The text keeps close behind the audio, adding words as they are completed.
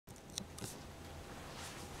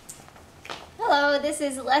Hello, this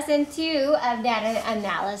is lesson 2 of data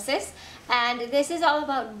analysis, and this is all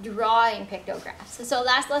about drawing pictographs. So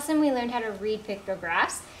last lesson we learned how to read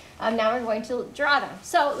pictographs. Now we're going to draw them.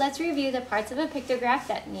 So let's review the parts of a pictograph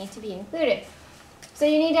that need to be included. So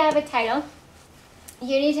you need to have a title.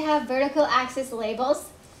 You need to have vertical axis labels.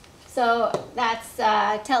 So that's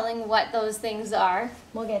telling what those things are.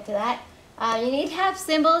 We'll get to that. You need to have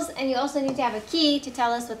symbols, and you also need to have a key to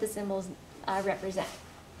tell us what the symbols represent.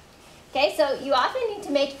 Okay, so you often need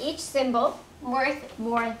to make each symbol worth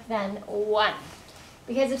more than one.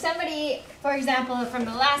 Because if somebody, for example, from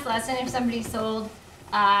the last lesson, if somebody sold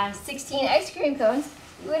 16 ice cream cones,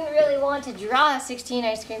 you wouldn't really want to draw 16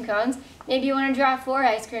 ice cream cones. Maybe you want to draw 4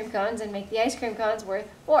 ice cream cones and make the ice cream cones worth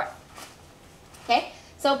 4. Okay,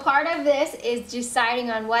 so part of this is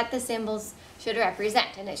deciding on what the symbols should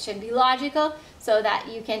represent, and it should be logical so that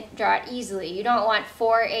you can draw it easily. You don't want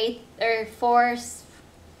 4/8 or 4/5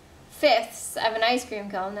 of an ice cream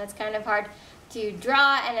cone. That's kind of hard to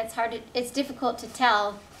draw, and it's difficult to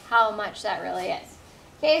tell how much that really is.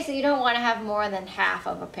 Okay, so you don't want to have more than half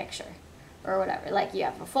of a picture or whatever. Like you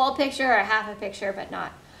have a full picture or half a picture, but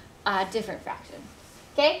not different fractions.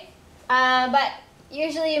 Okay, but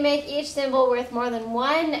usually you make each symbol worth more than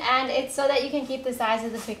one, and it's so that you can keep the size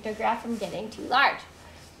of the pictograph from getting too large.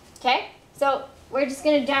 Okay, so we're just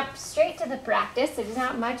going to jump straight to the practice. There's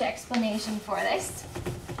not much explanation for this.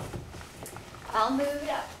 I'll move it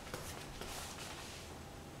up.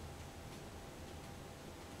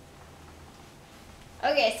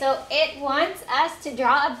 Okay, so it wants us to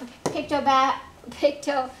draw a pictograph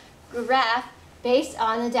based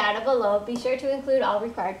on the data below. Be sure to include all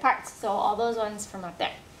required parts. So all those ones from up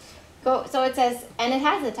there. So it says, and it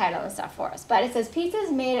has the title and stuff for us, but it says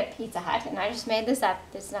pizzas made at Pizza Hut, and I just made this up.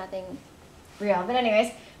 There's nothing real. But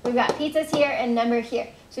anyways, we've got pizzas here and number here.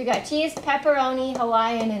 So we've got cheese, pepperoni,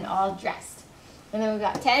 Hawaiian, and all dressed. And then we've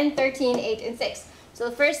got 10, 13, 8, and 6. So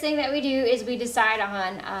the first thing that we do is we decide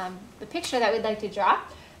on the picture that we'd like to draw.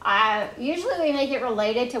 Usually we make it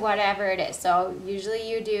related to whatever it is. So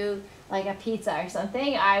usually you do like a pizza or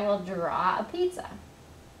something. I will draw a pizza.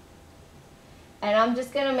 And I'm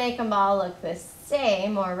just going to make them all look the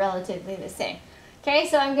same or relatively the same. Okay,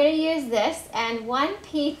 so I'm going to use this, and one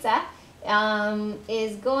pizza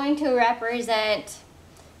is going to represent,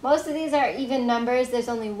 most of these are even numbers. There's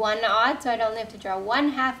only one odd, so I'd only have to draw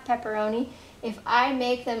 1/2 pepperoni if I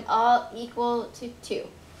make them all equal to 2.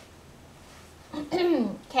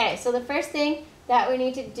 Okay, so the first thing that we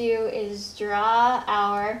need to do is draw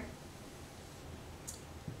our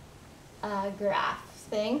graph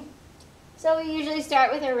thing. So we usually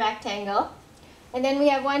start with a rectangle, and then we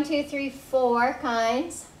have 1, 2, 3, 4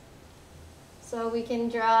 kinds. So we can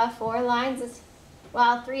draw 4 lines,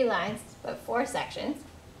 well, 3 lines, but 4 sections.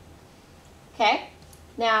 Okay,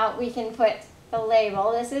 now we can put the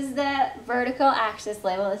label. This is the vertical axis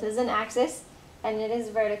label. This is an axis, and it is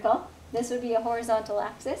vertical. This would be a horizontal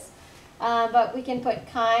axis. But we can put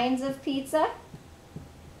kinds of pizza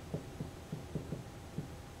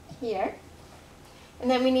here.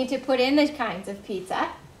 And then we need to put in the kinds of pizza.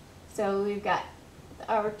 So we've got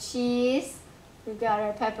our cheese, we've got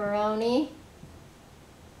our pepperoni,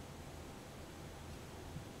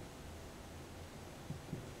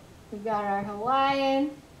 we've got our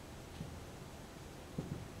Hawaiian,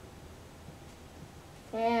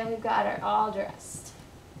 and we've got our all dressed.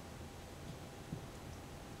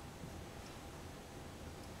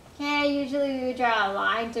 Okay, usually we would draw a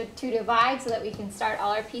line to divide so that we can start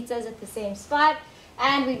all our pizzas at the same spot.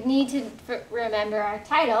 And we need to remember our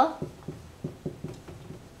title.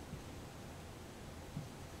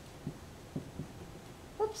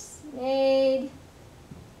 Oops, made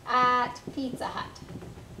at Pizza Hut.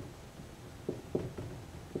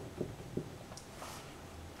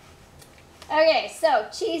 Okay, so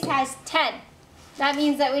cheese has 10. That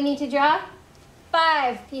means that we need to draw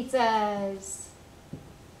 5 pizzas.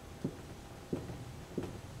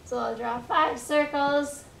 So I'll draw 5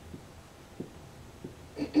 circles.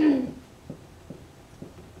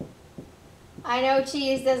 I know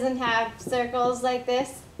cheese doesn't have circles like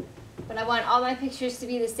this, but I want all my pictures to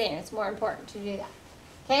be the same. It's more important to do that.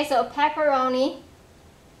 Okay, so pepperoni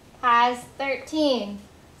has 13.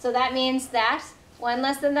 So that means that 1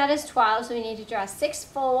 less than that is 12, so we need to draw 6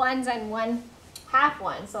 full ones and 1 half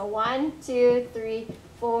one. So 1, 2, 3,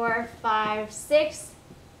 4, 5, 6,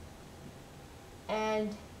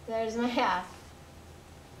 and there's my half.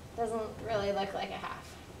 Doesn't really look like a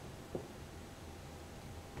half.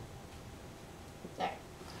 There.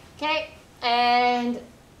 Okay, and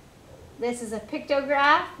this is a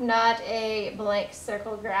pictograph, not a blank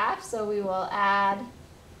circle graph, so we will add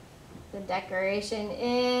the decoration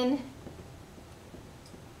in.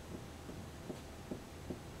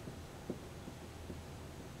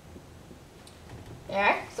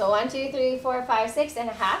 So 1, 2, 3, 4, 5, 6 and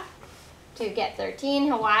a half to get 13.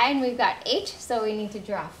 Hawaiian, we've got 8, so we need to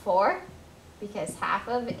draw 4 because half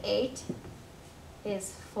of 8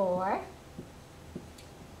 is 4.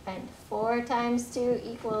 And 4 times 2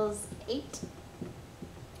 equals 8.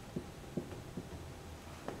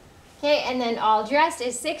 Okay, and then all dressed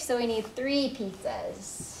is 6, so we need 3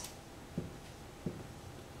 pizzas.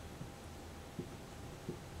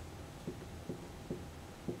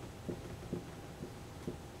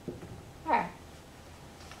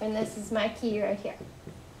 And this is my key right here.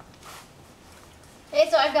 Okay,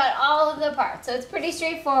 so I've got all of the parts. So it's pretty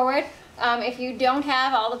straightforward. If you don't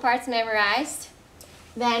have all the parts memorized,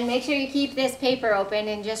 then make sure you keep this paper open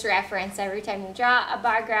and just reference every time you draw a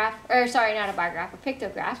bar graph, or sorry, not a bar graph, a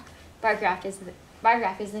pictograph. Bar graph is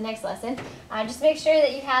the next lesson. Just make sure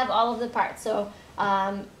that you have all of the parts. So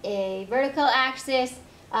a vertical axis,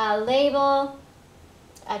 a label,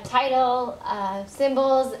 a title,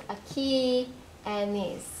 symbols, a key, and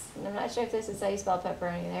these. And I'm not sure if this is how you spell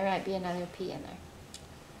pepperoni. There might be another P in there.